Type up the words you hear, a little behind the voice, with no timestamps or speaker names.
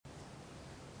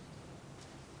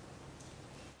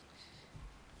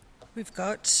We've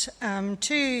got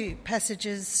two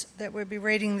passages that we'll be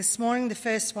reading this morning. The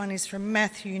first one is from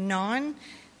Matthew 9,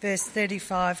 verse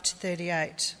 35 to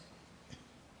 38.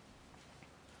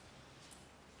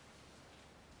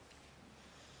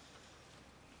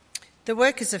 The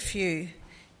workers are few.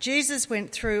 Jesus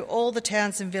went through all the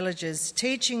towns and villages,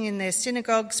 teaching in their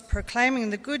synagogues,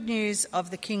 proclaiming the good news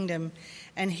of the kingdom,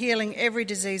 and healing every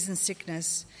disease and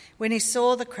sickness. When he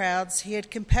saw the crowds, he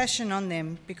had compassion on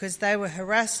them because they were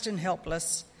harassed and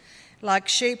helpless, like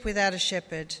sheep without a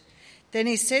shepherd. Then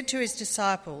he said to his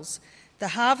disciples, "The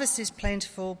harvest is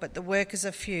plentiful, but the workers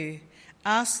are few.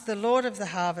 Ask the Lord of the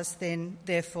harvest then,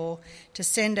 therefore, to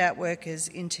send out workers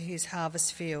into his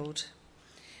harvest field."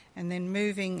 And then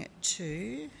moving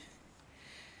to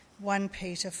 1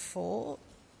 Peter 5,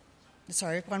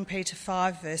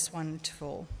 verse 1 to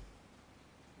 4.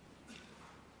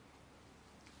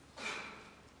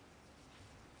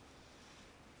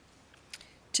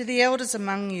 To the elders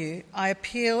among you, I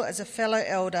appeal as a fellow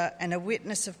elder and a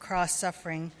witness of Christ's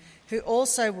suffering, who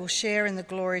also will share in the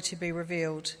glory to be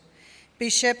revealed. Be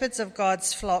shepherds of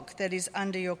God's flock that is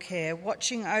under your care,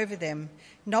 watching over them,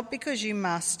 not because you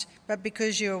must, but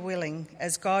because you are willing,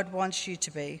 as God wants you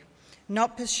to be,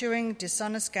 not pursuing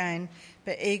dishonest gain,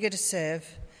 but eager to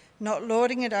serve, not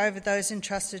lording it over those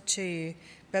entrusted to you,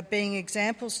 but being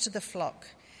examples to the flock.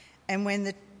 And when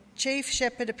the chief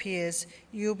shepherd appears,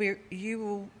 you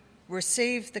will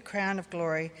receive the crown of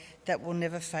glory that will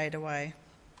never fade away.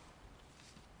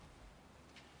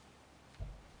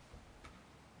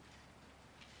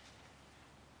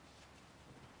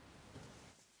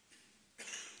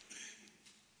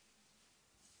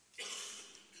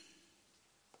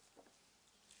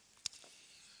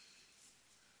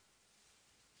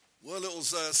 Well, it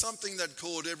was something that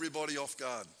caught everybody off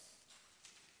guard.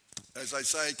 As they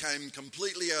say, it came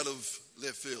completely out of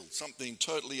left field, something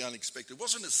totally unexpected. It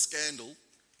wasn't a scandal,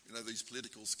 these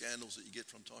political scandals that you get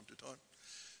from time to time.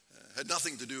 Had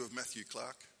nothing to do with Matthew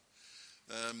Clark.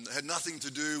 Had nothing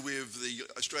to do with the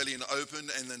Australian Open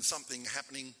and then something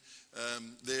happening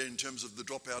there in terms of the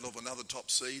dropout of another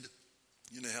top seed.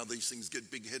 You know how these things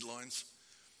get big headlines.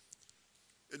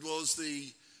 It was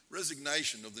the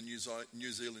resignation of the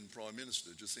New Zealand Prime Minister,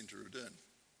 Jacinda Ardern.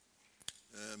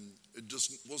 It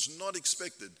just was not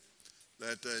expected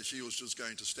that she was just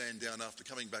going to stand down after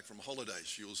coming back from holidays.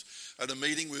 She was at a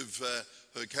meeting with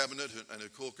her cabinet and her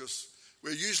caucus,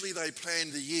 where usually they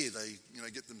plan the year. They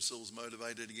get themselves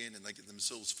motivated again and they get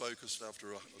themselves focused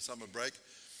after a summer break.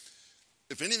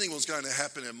 If anything was going to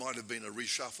happen, it might have been a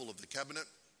reshuffle of the cabinet.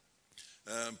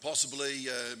 Possibly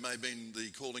it may have been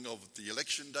the calling of the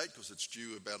election date, because it's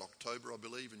due about October, I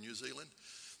believe, in New Zealand.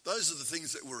 Those are the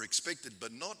things that were expected,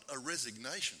 but not a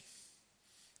resignation.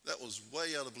 That was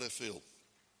way out of left field.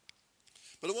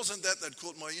 But it wasn't that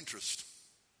caught my interest.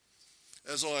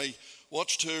 As I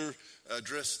watched her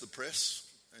address the press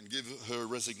and give her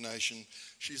resignation,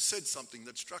 she said something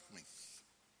that struck me.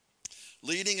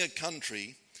 Leading a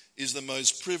country is the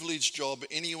most privileged job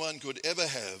anyone could ever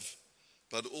have,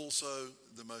 but also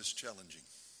the most challenging.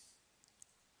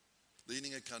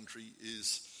 Leading a country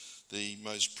is the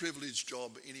most privileged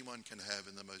job anyone can have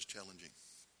and the most challenging.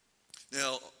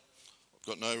 Now, I've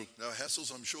got no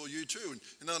hassles, I'm sure you too,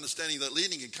 in understanding that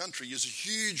leading a country is a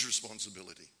huge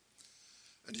responsibility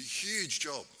and a huge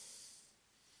job.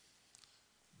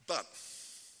 But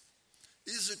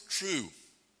is it true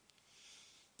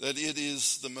that it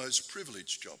is the most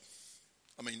privileged job?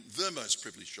 I mean, the most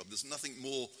privileged job. There's nothing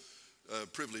more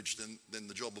privileged than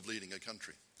the job of leading a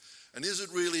country. And is it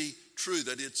really true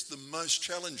that it's the most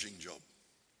challenging job?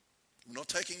 We're not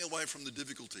taking away from the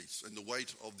difficulties and the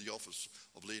weight of the office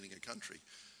of leading a country.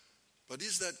 But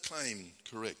is that claim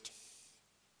correct?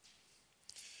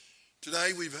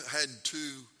 Today we've had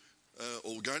two,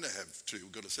 or we're going to have two,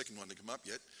 we've got a second one to come up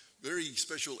yet, very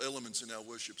special elements in our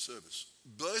worship service.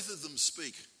 Both of them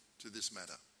speak to this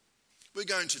matter. We're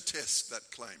going to test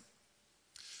that claim.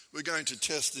 We're going to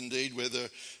test indeed whether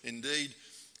indeed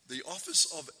the office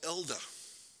of elder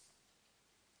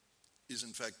is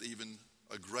in fact even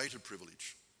a greater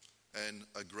privilege and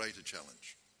a greater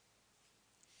challenge.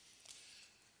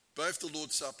 Both the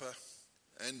Lord's Supper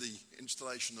and the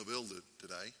installation of elder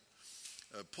today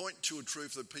point to a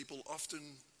truth that people often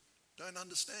don't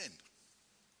understand.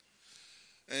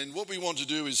 And what we want to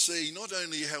do is see not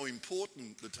only how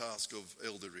important the task of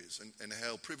elder is and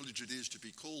how privileged it is to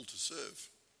be called to serve,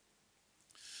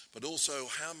 but also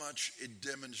how much it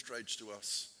demonstrates to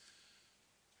us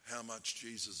how much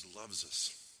Jesus loves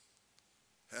us,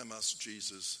 how much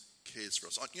Jesus cares for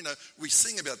us. We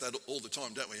sing about that all the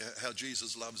time, don't we? How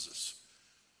Jesus loves us.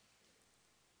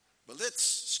 But let's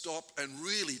stop and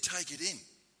really take it in.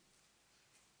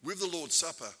 with the Lord's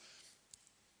Supper,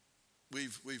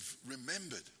 we've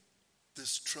remembered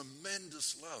this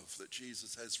tremendous love that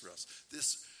Jesus has for us,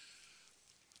 this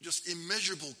just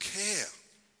immeasurable care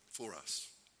for us.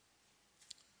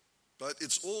 But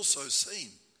it's also seen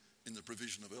in the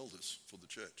provision of elders for the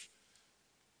church.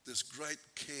 This great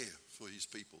care for his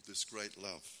people, this great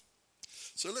love.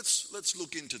 So let's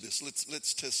look into this.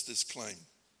 Let's test this claim.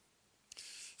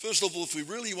 First of all, if we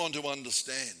really want to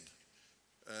understand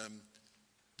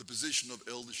the position of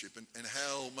eldership and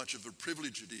how much of a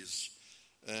privilege it is,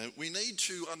 we need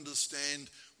to understand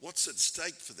what's at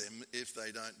stake for them if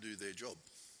they don't do their job.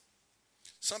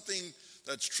 Something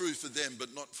that's true for them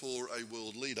but not for a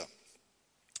world leader.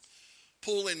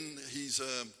 Paul, in his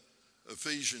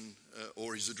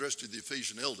his address to the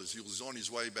Ephesian elders, he was on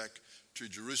his way back to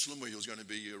Jerusalem where he was going to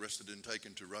be arrested and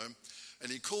taken to Rome,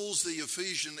 and he calls the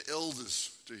Ephesian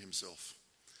elders to himself,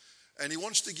 and he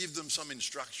wants to give them some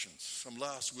instructions, some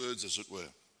last words as it were.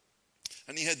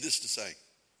 And he had this to say: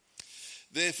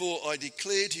 "Therefore I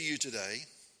declare to you today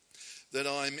that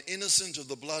I am innocent of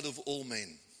the blood of all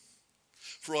men,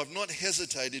 for I've not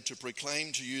hesitated to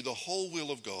proclaim to you the whole will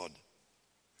of God.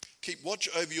 Keep watch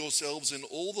over yourselves and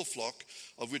all the flock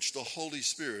of which the Holy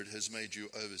Spirit has made you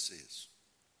overseers."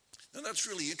 Now that's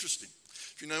really interesting.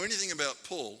 If you know anything about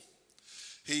Paul,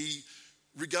 he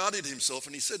regarded himself,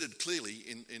 and he said it clearly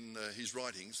in his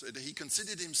writings, that he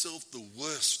considered himself the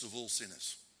worst of all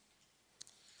sinners.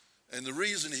 And the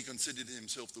reason he considered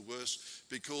himself the worst,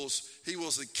 because he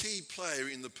was a key player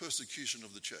in the persecution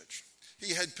of the church.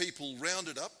 He had people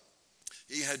rounded up,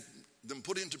 he had them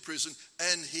put into prison,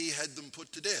 and he had them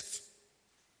put to death.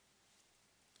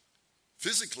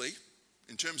 Physically,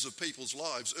 in terms of people's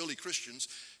lives, early Christians,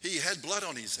 he had blood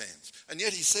on his hands. And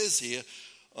yet he says here,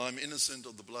 "I'm innocent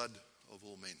of the blood of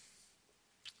all men."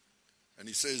 And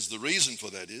he says the reason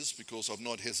for that is because I've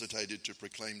not hesitated to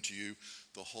proclaim to you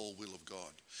the whole will of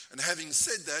God. And having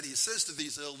said that, he says to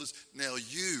these elders, now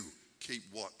you keep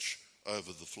watch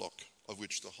over the flock of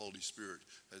which the Holy Spirit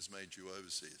has made you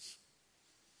overseers.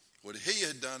 What he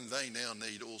had done, they now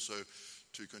need also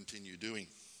to continue doing.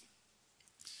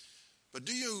 But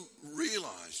do you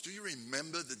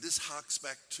remember that this harks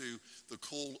back to the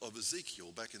call of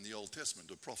Ezekiel back in the Old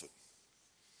Testament, a prophet?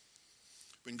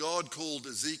 When God called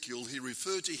Ezekiel, he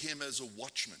referred to him as a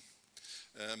watchman.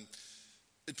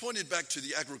 It pointed back to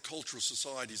the agricultural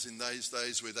societies in those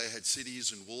days where they had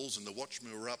cities and walls, and the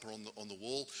watchmen were up on the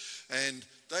wall, and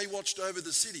they watched over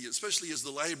the city, especially as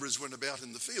the labourers went about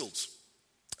in the fields.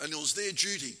 And it was their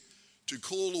duty to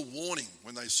call a warning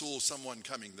when they saw someone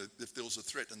coming, that if there was a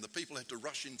threat, and the people had to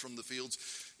rush in from the fields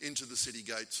into the city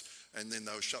gates, and then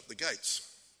they would shut the gates.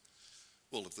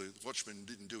 Well, if the watchman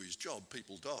didn't do his job,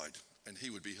 people died, and he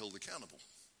would be held accountable.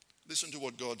 Listen to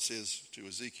what God says to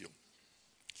Ezekiel.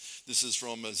 This is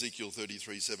from Ezekiel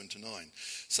 33:7-9.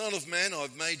 "Son of man,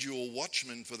 I've made you a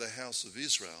watchman for the house of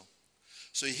Israel.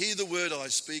 So hear the word I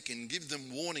speak and give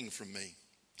them warning from me.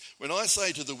 When I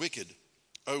say to the wicked,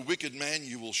 O wicked man,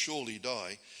 you will surely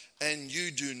die, and you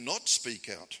do not speak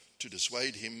out to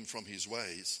dissuade him from his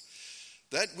ways,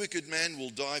 that wicked man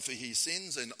will die for his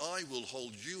sins, and I will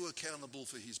hold you accountable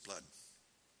for his blood."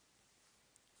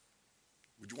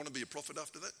 Would you want to be a prophet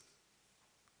after that?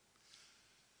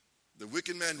 The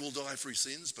wicked man will die for his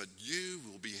sins, but you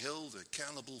will be held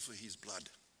accountable for his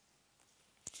blood.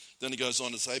 Then he goes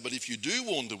on to say, "But if you do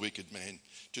warn the wicked man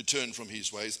to turn from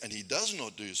his ways, and he does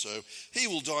not do so, he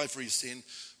will die for his sin,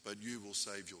 but you will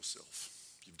save yourself."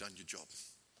 You've done your job.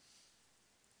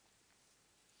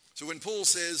 So when Paul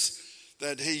says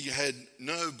that he had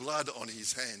no blood on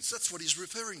his hands, that's what he's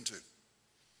referring to.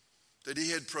 That he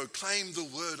had proclaimed the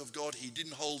word of God. He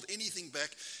didn't hold anything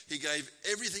back. He gave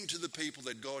everything to the people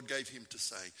that God gave him to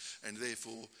say, and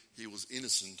therefore he was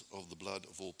innocent of the blood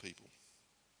of all people.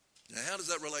 Now, how does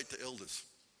that relate to elders?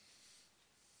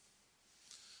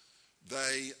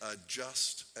 They are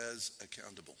just as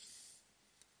accountable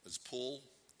as Paul,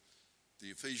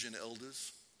 the Ephesian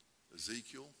elders,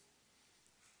 Ezekiel,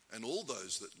 and all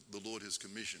those that the Lord has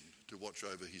commissioned to watch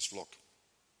over his flock.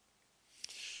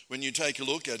 When you take a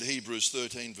look at Hebrews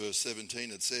 13 verse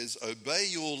 17, it says, "Obey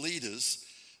your leaders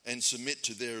and submit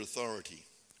to their authority."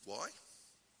 Why?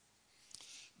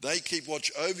 "They keep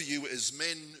watch over you as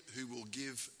men who will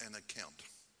give an account."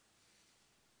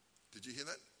 Did you hear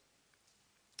that?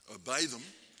 Obey them,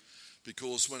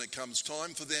 because when it comes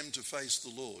time for them to face the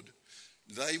Lord,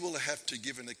 they will have to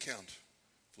give an account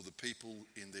for the people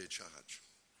in their charge.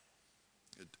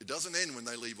 It doesn't end when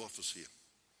they leave office here.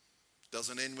 It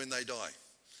doesn't end when they die.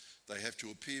 They have to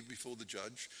appear before the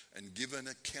judge and give an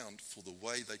account for the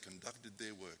way they conducted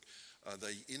their work. Are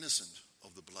they innocent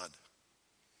of the blood?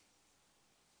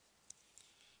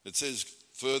 It says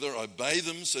further, obey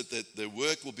them so that their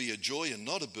work will be a joy and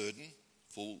not a burden,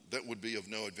 for that would be of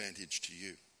no advantage to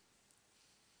you.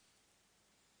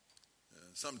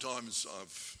 Sometimes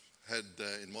I've had,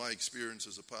 in my experience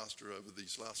as a pastor over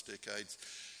these last decades,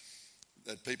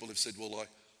 that people have said, well,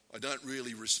 I don't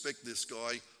really respect this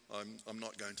guy. I'm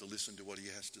not going to listen to what he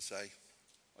has to say.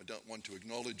 I don't want to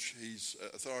acknowledge his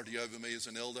authority over me as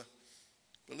an elder.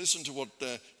 But listen to what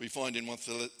we find in 1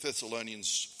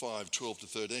 Thessalonians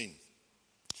 5:12-13.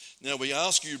 Now we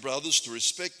ask you, brothers, to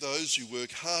respect those who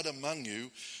work hard among you,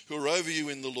 who are over you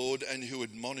in the Lord and who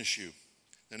admonish you.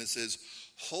 And it says,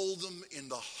 hold them in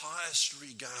the highest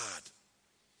regard.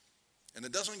 And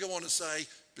it doesn't go on to say,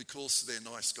 because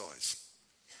they're nice guys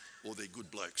or they're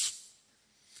good blokes.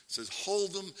 It says,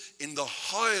 hold them in the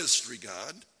highest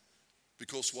regard.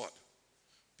 Because what?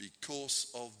 Because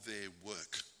of their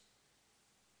work.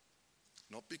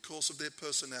 Not because of their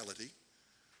personality,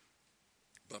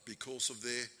 but because of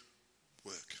their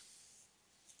work.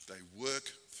 They work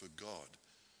for God,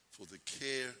 for the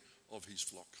care of his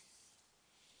flock.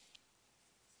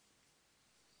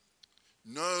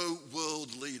 No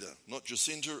world leader, not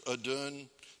Jacinda Ardern,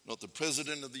 not the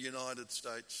President of the United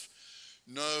States,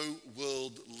 no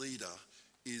world leader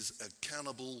is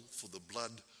accountable for the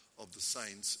blood of the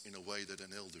saints in a way that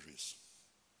an elder is.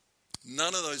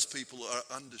 None of those people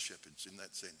are under shepherds in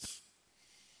that sense.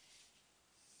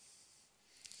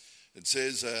 It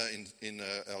says in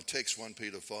our text, 1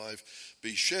 Peter 5,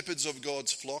 be shepherds of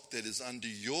God's flock that is under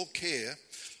your care,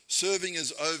 serving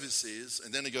as overseers.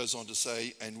 And then it goes on to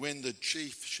say, and when the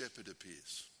chief shepherd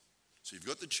appears. So you've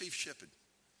got the chief shepherd.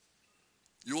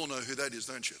 You all know who that is,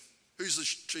 don't you? Who's the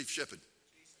chief shepherd?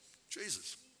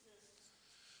 Jesus.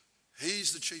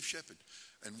 He's the chief shepherd.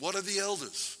 And what are the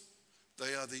elders?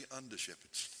 They are the under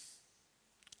shepherds.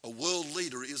 A world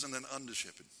leader isn't an under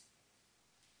shepherd.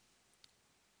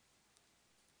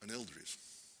 An elder is.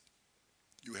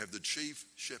 You have the chief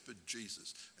shepherd,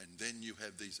 Jesus, and then you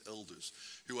have these elders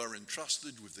who are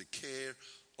entrusted with the care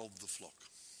of the flock.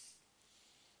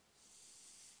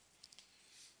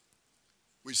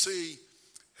 We see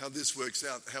how this works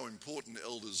out, how important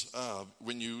elders are.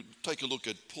 When you take a look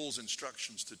at Paul's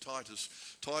instructions to Titus,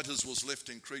 Titus was left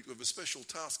in Crete with a special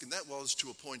task, and that was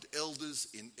to appoint elders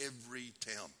in every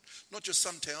town. Not just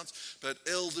some towns, but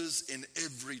elders in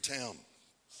every town.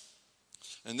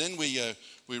 And then we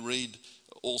read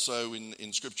also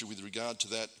in Scripture with regard to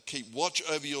that, keep watch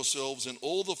over yourselves and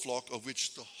all the flock of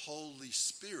which the Holy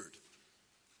Spirit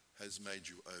has made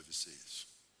you overseers.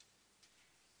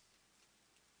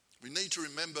 We need to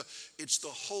remember it's the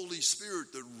Holy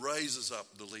Spirit that raises up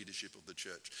the leadership of the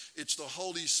church. It's the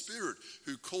Holy Spirit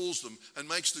who calls them and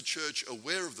makes the church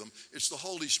aware of them. It's the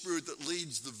Holy Spirit that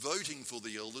leads the voting for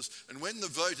the elders. And when the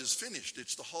vote is finished,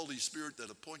 it's the Holy Spirit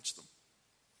that appoints them.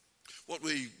 What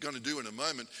we're going to do in a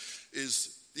moment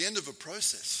is the end of a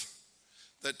process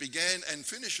that began and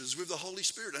finishes with the Holy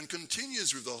Spirit and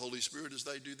continues with the Holy Spirit as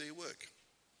they do their work.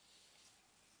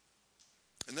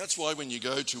 And that's why when you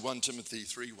go to 1 Timothy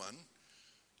 3:1,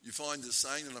 you find this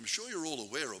saying that I'm sure you're all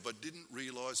aware of, but didn't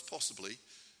realise possibly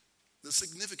the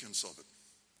significance of it.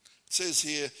 It says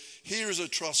here is a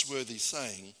trustworthy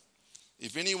saying,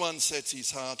 if anyone sets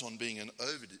his heart on being an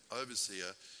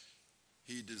overseer,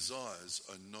 he desires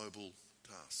a noble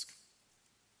task.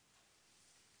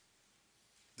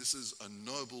 This is a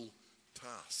noble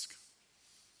task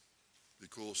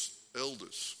because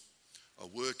elders are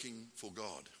working for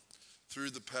God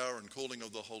through the power and calling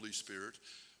of the Holy Spirit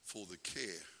for the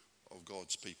care of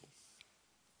God's people.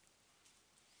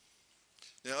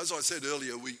 Now, as I said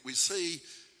earlier, we see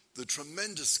the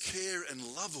tremendous care and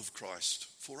love of Christ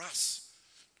for us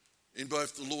in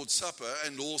both the Lord's Supper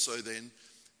and also then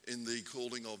in the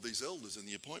calling of these elders and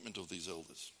the appointment of these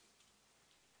elders.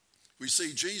 We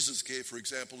see Jesus' care, for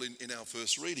example, in our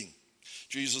first reading.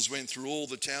 Jesus went through all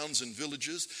the towns and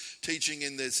villages, teaching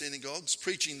in their synagogues,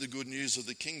 preaching the good news of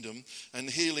the kingdom, and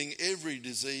healing every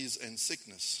disease and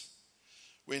sickness.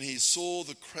 When he saw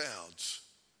the crowds,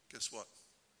 guess what?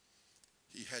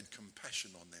 He had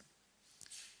compassion on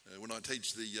them. When I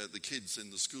teach the kids in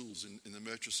the schools in the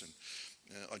Murchison,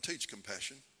 I teach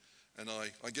compassion, and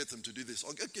I get them to do this.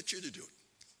 I'll get you to do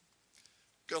it.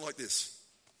 Go like this.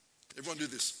 Everyone do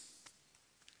this.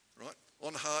 Right?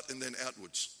 On heart and then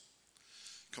outwards.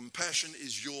 Compassion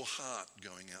is your heart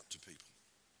going out to people.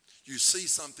 You see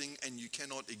something and you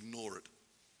cannot ignore it.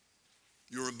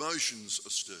 Your emotions are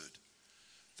stirred.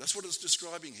 That's what it's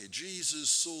describing here. Jesus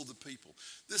saw the people.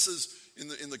 This is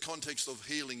in the context of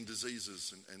healing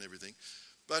diseases and everything.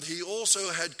 But he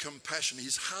also had compassion.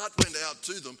 His heart went out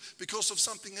to them because of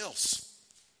something else.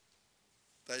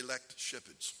 They lacked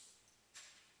shepherds.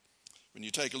 When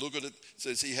you take a look at it, it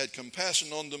says he had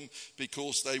compassion on them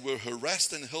because they were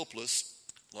harassed and helpless,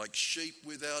 like sheep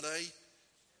without a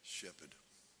shepherd.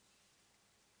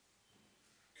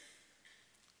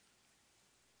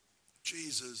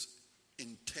 Jesus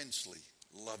intensely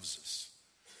loves us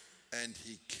and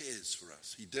he cares for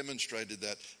us. He demonstrated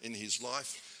that in his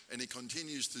life and he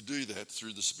continues to do that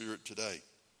through the Spirit today.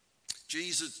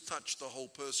 Jesus touched the whole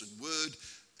person, word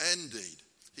and deed.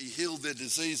 He healed their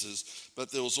diseases, but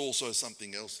there was also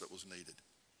something else that was needed.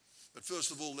 But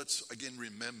first of all, let's again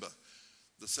remember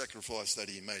the sacrifice that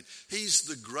he made. He's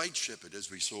the great shepherd, as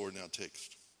we saw in our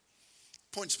text.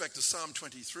 Points back to Psalm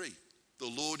 23. The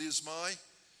Lord is my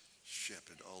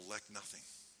shepherd, I'll lack nothing.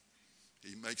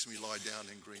 He makes me lie down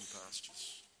in green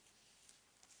pastures.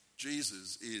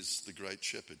 Jesus is the great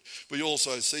shepherd. We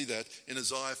also see that in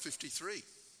Isaiah 53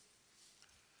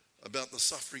 about the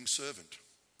suffering servant.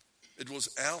 It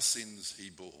was our sins he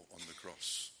bore on the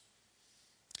cross.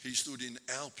 He stood in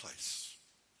our place.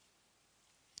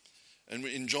 And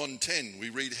in John 10, we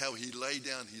read how he laid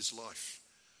down his life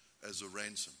as a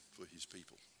ransom for his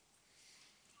people.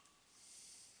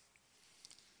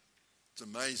 It's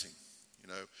amazing. You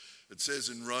know, it says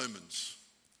in Romans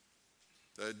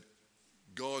that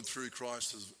God through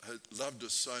Christ has loved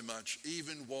us so much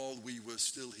even while we were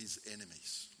still his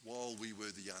enemies, while we were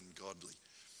the ungodly.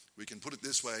 We can put it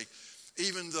this way,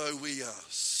 even though we are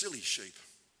silly sheep,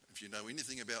 if you know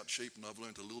anything about sheep, and I've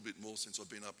learned a little bit more since I've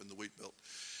been up in the wheat belt,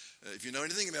 if you know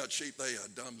anything about sheep, they are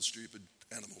dumb, stupid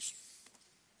animals.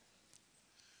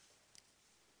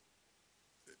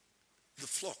 The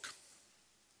flock.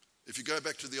 If you go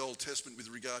back to the Old Testament with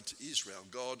regard to Israel,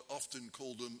 God often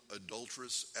called them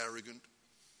adulterous, arrogant,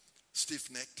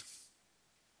 stiff-necked.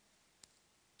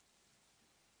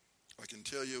 I can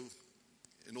tell you,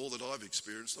 in all that I've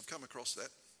experienced, I've come across that.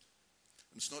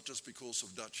 And it's not just because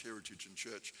of Dutch Heritage and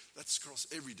Church. That's across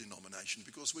every denomination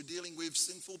because we're dealing with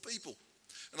sinful people.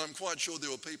 And I'm quite sure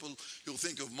there are people who'll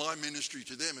think of my ministry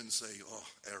to them and say, oh,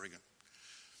 arrogant.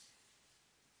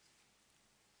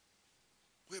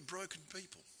 We're broken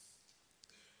people.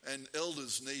 And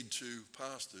elders need to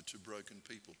pastor to broken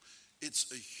people.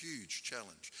 It's a huge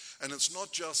challenge. And it's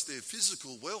not just their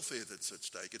physical welfare that's at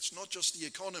stake. It's not just the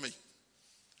economy.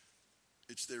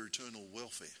 It's their eternal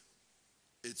welfare.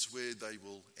 It's where they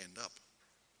will end up.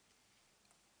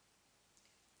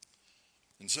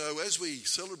 And so as we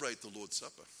celebrate the Lord's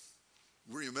Supper,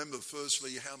 we remember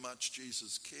firstly how much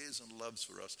Jesus cares and loves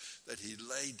for us, that he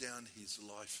laid down his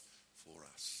life for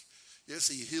us. Yes,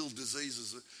 he healed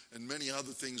diseases and many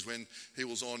other things when he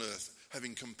was on earth,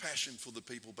 having compassion for the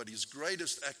people, but his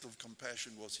greatest act of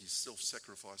compassion was his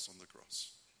self-sacrifice on the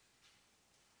cross.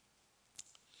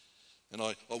 And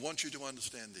I want you to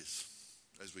understand this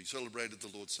as we celebrated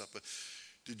the Lord's Supper.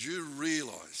 Did you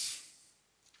realize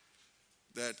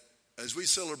that as we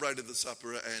celebrated the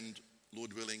supper and,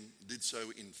 Lord willing, did so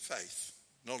in faith,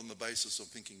 not on the basis of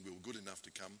thinking we were good enough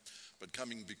to come, but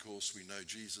coming because we know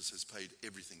Jesus has paid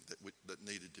everything that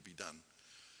needed to be done.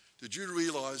 Did you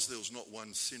realize there was not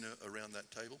one sinner around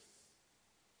that table?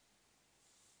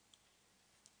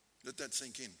 Let that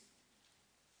sink in.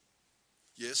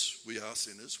 Yes, we are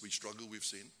sinners. We struggle with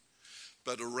sin.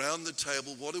 But around the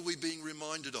table, what are we being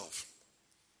reminded of?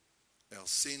 Our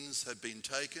sins have been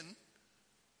taken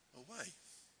away.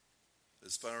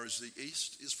 As far as the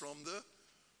east is from the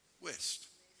west.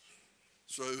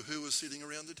 So who are sitting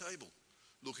around the table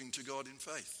looking to God in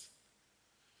faith?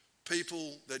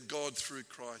 People that God through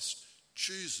Christ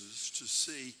chooses to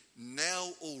see now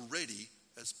already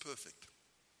as perfect.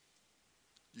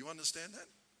 You understand that?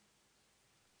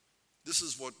 This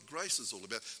is what grace is all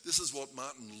about. This is what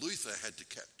Martin Luther had to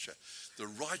capture. The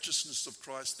righteousness of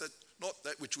Christ, that not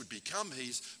that which would become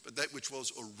his, but that which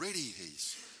was already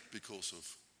his because of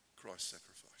Christ's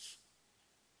sacrifice.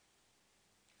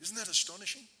 Isn't that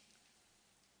astonishing?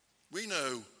 We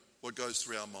know what goes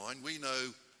through our mind. We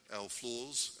know our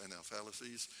flaws and our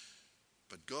fallacies.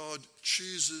 But God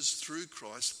chooses through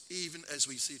Christ, even as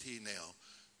we sit here now,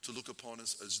 to look upon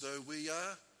us as though we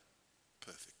are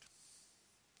perfect.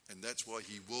 And that's why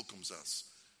he welcomes us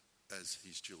as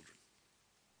his children.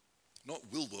 Not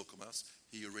will welcome us,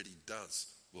 he already does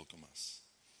welcome us.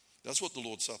 That's what the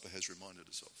Lord's Supper has reminded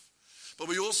us of. But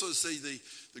we also see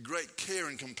the great care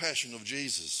and compassion of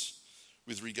Jesus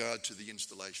with regard to the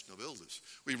installation of elders.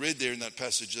 We read there in that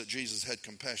passage that Jesus had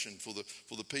compassion for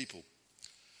the people.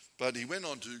 But he went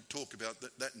on to talk about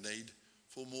that need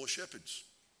for more shepherds.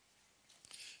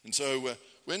 And so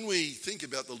when we think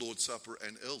about the Lord's Supper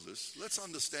and elders, let's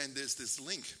understand there's this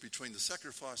link between the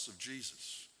sacrifice of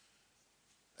Jesus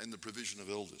and the provision of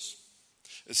elders.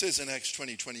 It says in Acts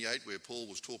 20:28, where Paul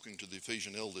was talking to the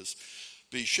Ephesian elders,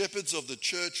 be shepherds of the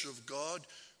church of God,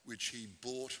 which he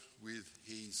bought with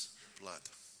his blood.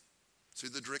 See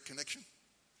the direct connection?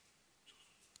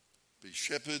 Be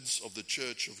shepherds of the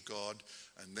church of God,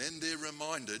 and then they're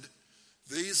reminded,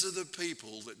 these are the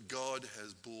people that God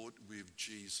has bought with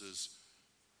Jesus'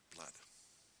 blood.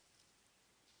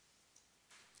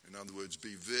 In other words,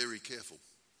 be very careful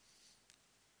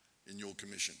in your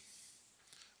commission.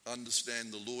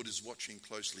 Understand the Lord is watching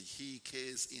closely. He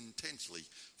cares intensely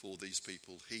for these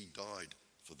people. He died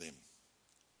for them.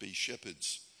 Be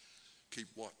shepherds. Keep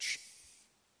watch.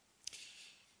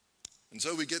 And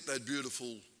so we get that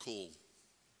beautiful call.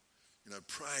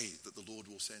 Pray that the Lord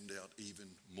will send out even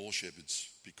more shepherds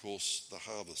because the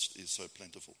harvest is so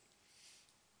plentiful.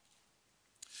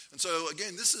 And so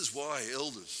again, this is why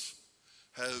elders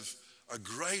have a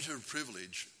greater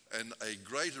privilege and a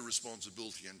greater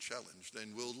responsibility and challenge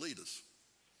than world leaders.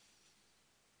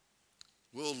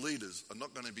 World leaders are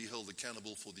not going to be held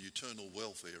accountable for the eternal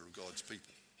welfare of God's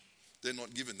people. They're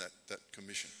not given that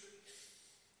commission.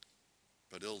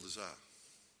 But elders are.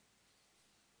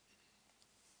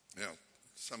 Now,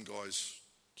 some guys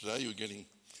today who are getting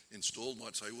installed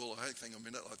might say, well, hang on a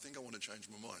minute, I think I want to change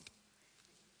my mind.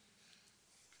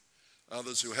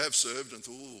 Others who have served and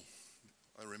thought,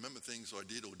 I remember things I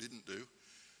did or didn't do,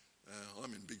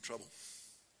 I'm in big trouble.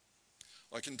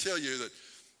 I can tell you that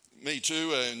me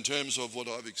too, in terms of what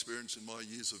I've experienced in my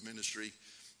years of ministry,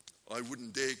 I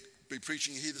wouldn't dare be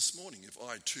preaching here this morning if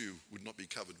I too would not be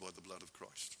covered by the blood of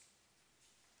Christ.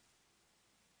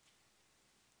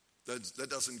 That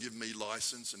doesn't give me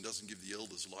license and doesn't give the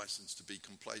elders license to be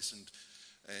complacent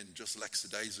and just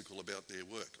lackadaisical about their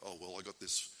work. Oh, well, I got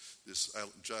this out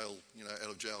of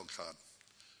jail card.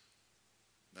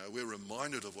 No, we're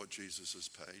reminded of what Jesus has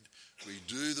paid. We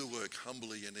do the work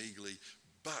humbly and eagerly,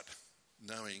 but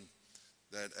knowing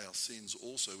that our sins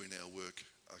also in our work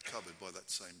are covered by that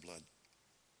same blood.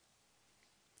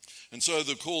 And so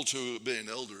the call to be an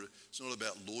elder, it's not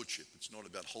about lordship. It's not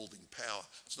about holding power.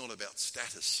 It's not about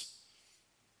status.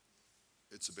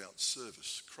 It's about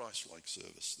service, Christ-like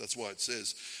service. That's why it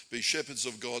says, be shepherds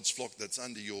of God's flock that's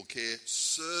under your care,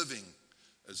 serving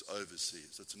as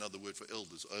overseers. That's another word for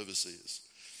elders, overseers.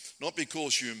 Not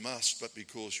because you must, but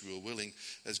because you are willing,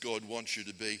 as God wants you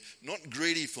to be. Not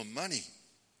greedy for money,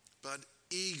 but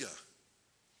eager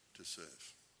to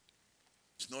serve.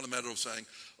 It's not a matter of saying,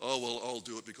 oh, well, I'll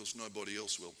do it because nobody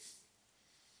else will.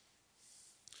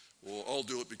 Or I'll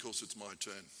do it because it's my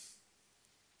turn.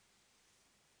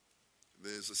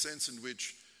 There's a sense in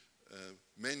which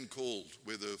men called,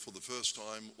 whether for the first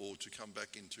time or to come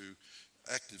back into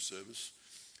active service,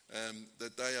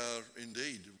 that they are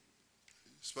indeed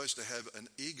supposed to have an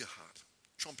eager heart,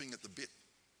 chomping at the bit.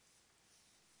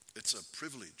 It's a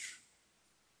privilege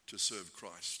to serve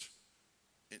Christ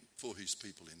for his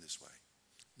people in this way.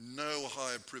 No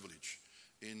higher privilege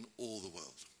in all the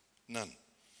world. None.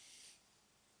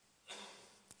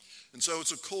 And so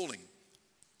it's a calling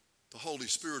the Holy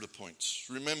Spirit appoints.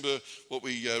 Remember what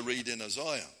we read in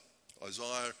Isaiah.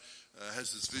 Isaiah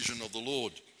has this vision of the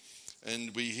Lord.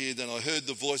 And we hear, then I heard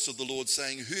the voice of the Lord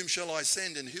saying, whom shall I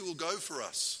send and who will go for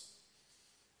us?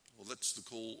 Well, that's the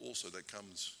call also that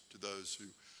comes to those who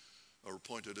are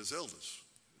appointed as elders.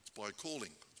 It's by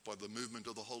calling. It's by the movement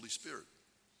of the Holy Spirit.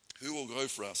 Who will go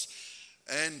for us?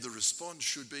 And the response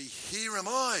should be, here am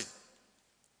I.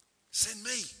 Send me.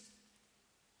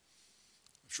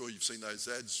 I'm sure you've seen those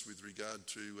ads with regard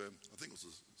to, I think it was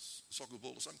a soccer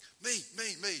ball or something. Me,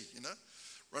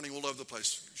 running all over the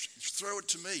place. Throw it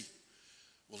to me.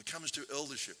 Well, it comes to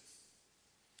eldership.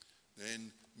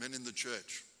 Then men in the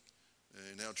church.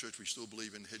 In our church, we still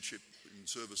believe in headship and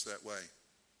service that way.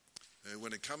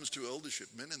 When it comes to eldership,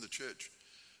 men in the church,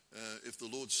 if the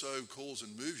Lord so calls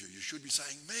and moves you, you should be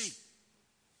saying, me.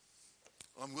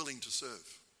 I'm willing to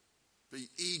serve. Be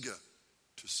eager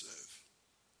to serve.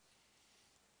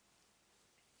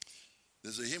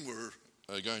 There's a hymn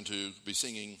we're going to be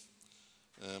singing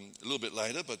a little bit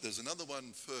later, but there's another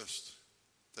one first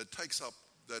that takes up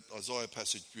that Isaiah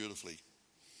passage beautifully. It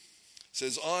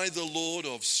says, I, the Lord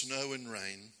of snow and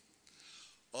rain,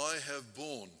 I have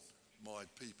borne my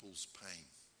people's pain.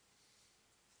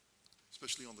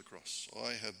 Especially on the cross.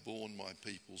 I have borne my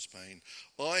people's pain.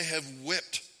 I have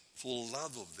wept for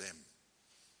love of them.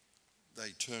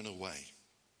 They turn away.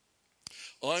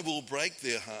 I will break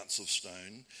their hearts of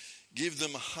stone, give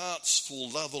them hearts for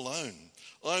love alone.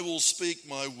 I will speak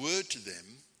my word to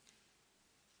them.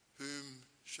 Whom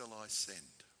shall I send?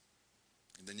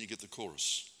 And then you get the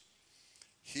chorus.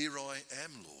 Here I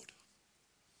am, Lord.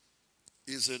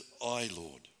 Is it I,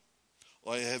 Lord?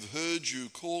 I have heard you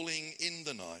calling in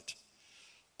the night.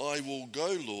 I will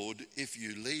go, Lord, if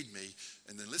you lead me.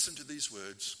 And then listen to these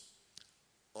words.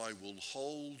 I will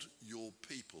hold your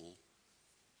people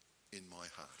in my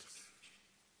heart.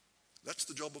 That's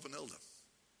the job of an elder.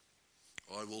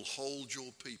 I will hold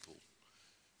your people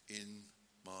in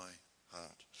my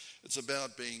heart. It's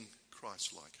about being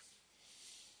Christ-like.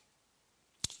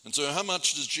 And so how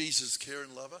much does Jesus care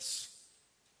and love us?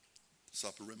 The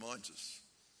supper reminds us.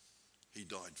 He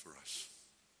died for us.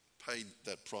 Paid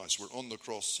that price. We're on the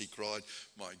cross. He cried,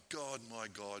 my God,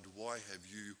 why have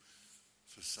you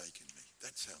forsaken me?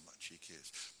 That's how much he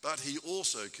cares. But he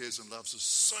also cares and loves us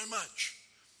so much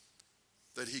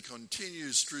that he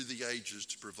continues through the ages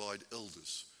to provide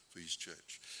elders for his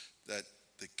church. That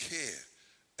the care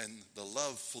and the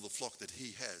love for the flock that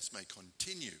he has may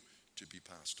continue to be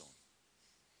passed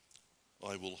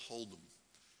on. I will hold them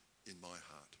in my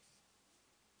heart.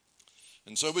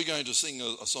 And so we're going to sing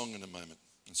a song in a moment.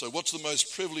 And so what's the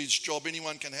most privileged job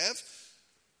anyone can have?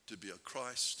 To be a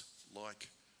Christ-like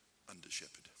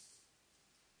under-shepherd.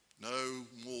 No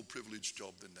more privileged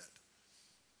job than that.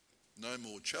 No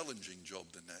more challenging job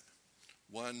than that.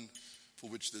 One for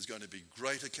which there's going to be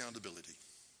great accountability.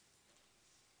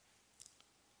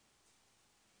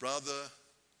 Brother,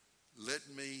 let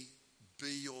me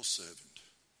be your servant.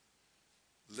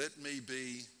 Let me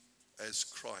be as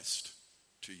Christ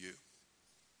to you.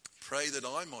 Pray that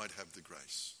I might have the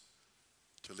grace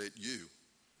to let you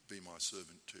be my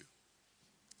servant too.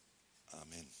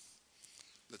 Amen.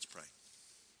 Let's pray.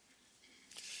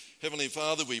 Heavenly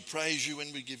Father, we praise you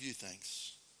and we give you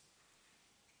thanks.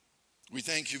 We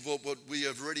thank you for what we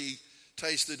have already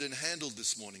tasted and handled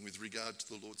this morning with regard to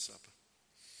the Lord's Supper.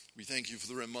 We thank you for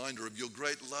the reminder of your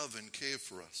great love and care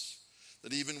for us.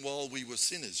 That even while we were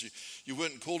sinners, you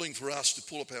weren't calling for us to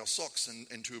pull up our socks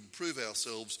and to improve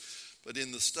ourselves, but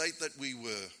in the state that we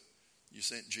were, you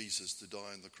sent Jesus to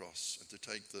die on the cross and to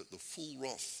take the full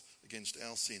wrath against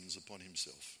our sins upon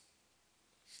himself.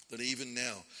 That even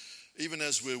now, even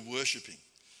as we're worshipping,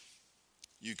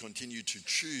 you continue to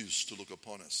choose to look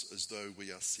upon us as though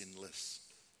we are sinless.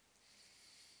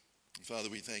 And Father,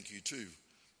 we thank you too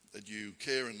that you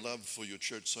care and love for your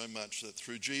church so much that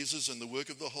through Jesus and the work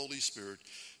of the Holy Spirit,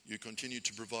 you continue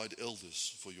to provide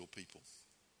elders for your people,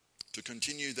 to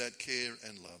continue that care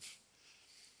and love.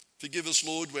 Forgive us,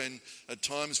 Lord, when at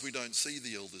times we don't see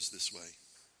the elders this way,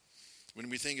 when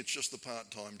we think it's just a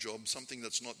part-time job, something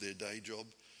that's not their day job.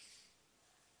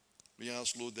 We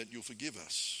ask, Lord, that you'll forgive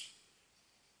us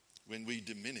when we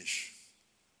diminish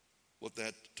what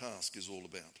that task is all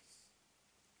about.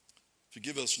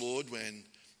 Forgive us, Lord, when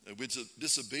we're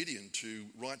disobedient to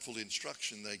rightful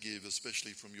instruction they give,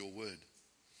 especially from your word.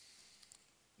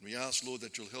 We ask, Lord,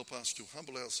 that you'll help us to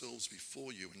humble ourselves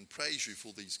before you and praise you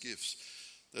for these gifts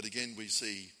that again we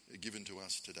see given to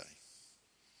us today.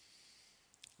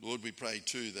 Lord, we pray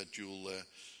too that you'll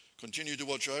continue to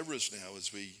watch over us now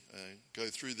as we go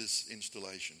through this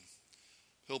installation.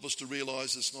 Help us to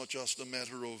realize it's not just a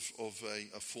matter of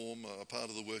a form, a part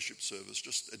of the worship service,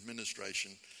 just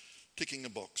administration, ticking a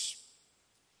box.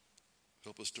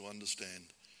 Help us to understand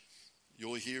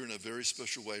you're here in a very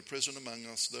special way, present among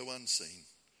us, though unseen,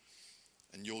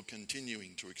 and you're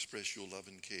continuing to express your love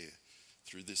and care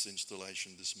through this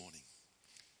installation this morning.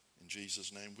 In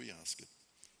Jesus' name we ask it.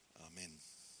 Amen.